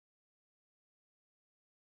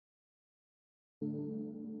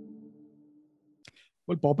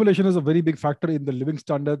Well, population is a very big factor in the living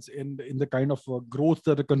standards and in the kind of growth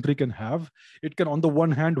that a country can have. It can, on the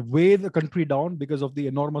one hand, weigh the country down because of the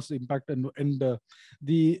enormous impact and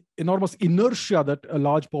the enormous inertia that a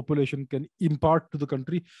large population can impart to the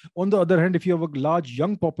country. On the other hand, if you have a large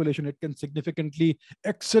young population, it can significantly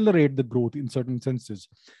accelerate the growth in certain senses.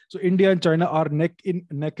 So India and China are neck and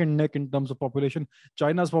neck in terms of population.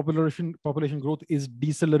 China's population growth is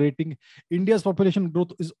decelerating. India's population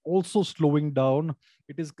growth is also slowing down.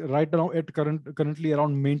 It is right now at currently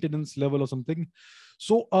around maintenance level or something.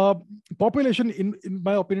 So population, in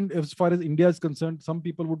my opinion, as far as India is concerned, some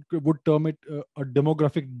people would term it a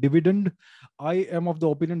demographic dividend. I am of the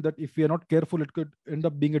opinion that if we are not careful, it could end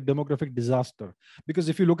up being a demographic disaster. Because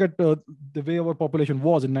if you look at the way our population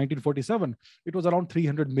was in 1947, it was around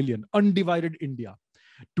 300 million, undivided India.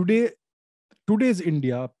 Today, today's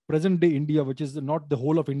India, present day India, which is not the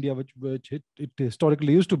whole of India, which it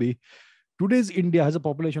historically used to be, today's India has a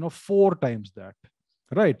population of 4 times that,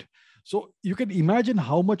 right? So you can imagine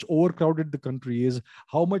how much overcrowded the country is,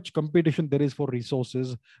 how much competition there is for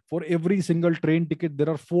resources. For every single train ticket, there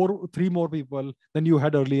are three more people than you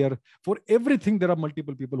had earlier. For everything, there are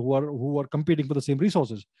multiple people who are competing for the same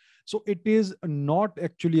resources. So it is not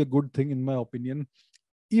actually a good thing, in my opinion.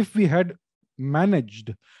 If we had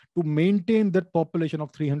managed to maintain that population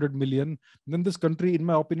of 300 million, then this country, in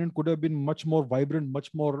my opinion, could have been much more vibrant,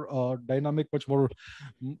 much more dynamic, much more.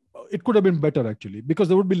 It could have been better actually, because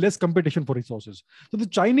there would be less competition for resources. So the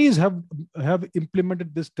Chinese have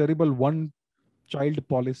implemented this terrible one child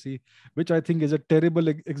policy, which I think is a terrible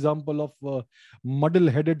example of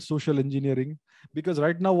muddle-headed social engineering. Because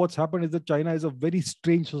right now, what's happened is that China is a very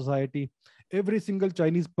strange society. Every single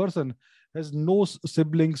Chinese person has no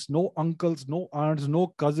siblings, no uncles, no aunts, no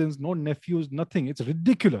cousins, no nephews, nothing. It's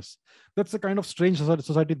ridiculous. That's the kind of strange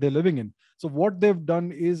society they're living in. So what they've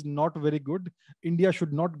done is not very good. India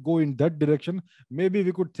should not go in that direction. Maybe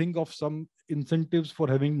we could think of some incentives for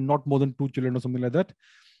having not more than 2 children or something like that.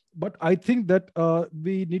 But I think that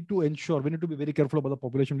we need to be very careful about the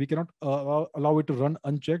population. We cannot allow it to run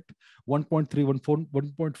unchecked.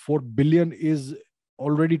 1.314 billion is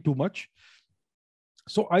already too much.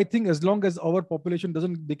 So I think as long as our population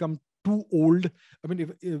doesn't become too old, I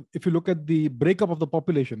mean, if you look at the breakup of the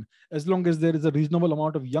population, as long as there is a reasonable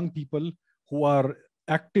amount of young people who are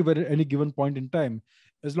active at any given point in time,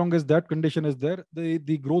 as long as that condition is there,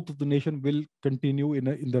 the growth of the nation will continue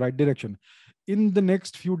in the right direction. In the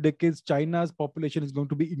next few decades, China's population is going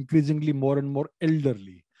to be increasingly more and more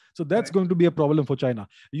elderly. So that's going to be a problem for China.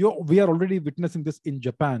 We are already witnessing this in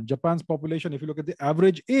Japan. Japan's population, if you look at the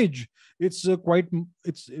average age, it's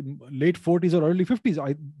it's in late 40s or early 50s,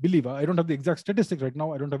 I believe. I don't have the exact statistics right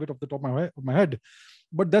now. I don't have it off the top of my head.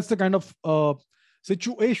 But that's the kind of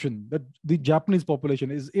situation that the Japanese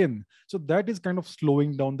population is in. So that is kind of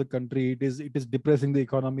slowing down the country. It is depressing the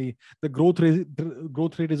economy. The growth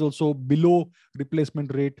rate is also below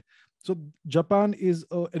replacement rate. So Japan is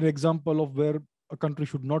an example of where a country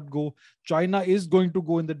should not go. China is going to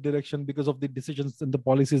go in that direction because of the decisions and the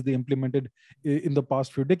policies they implemented in the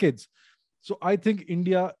past few decades. So I think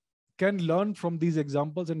India can learn from these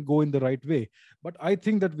examples and go in the right way. But I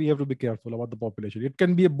think that we have to be careful about the population. It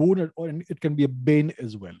can be a boon or it can be a bane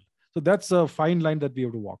as well. So that's a fine line that we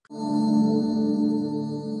have to walk.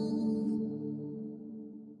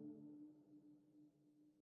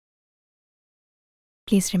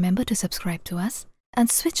 Please remember to subscribe to us and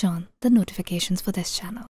switch on the notifications for this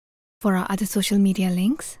channel. For our other social media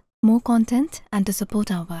links, more content, and to support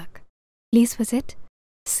our work, please visit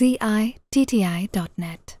citti.net.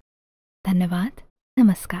 Dhanyavad.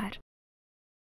 Namaskar.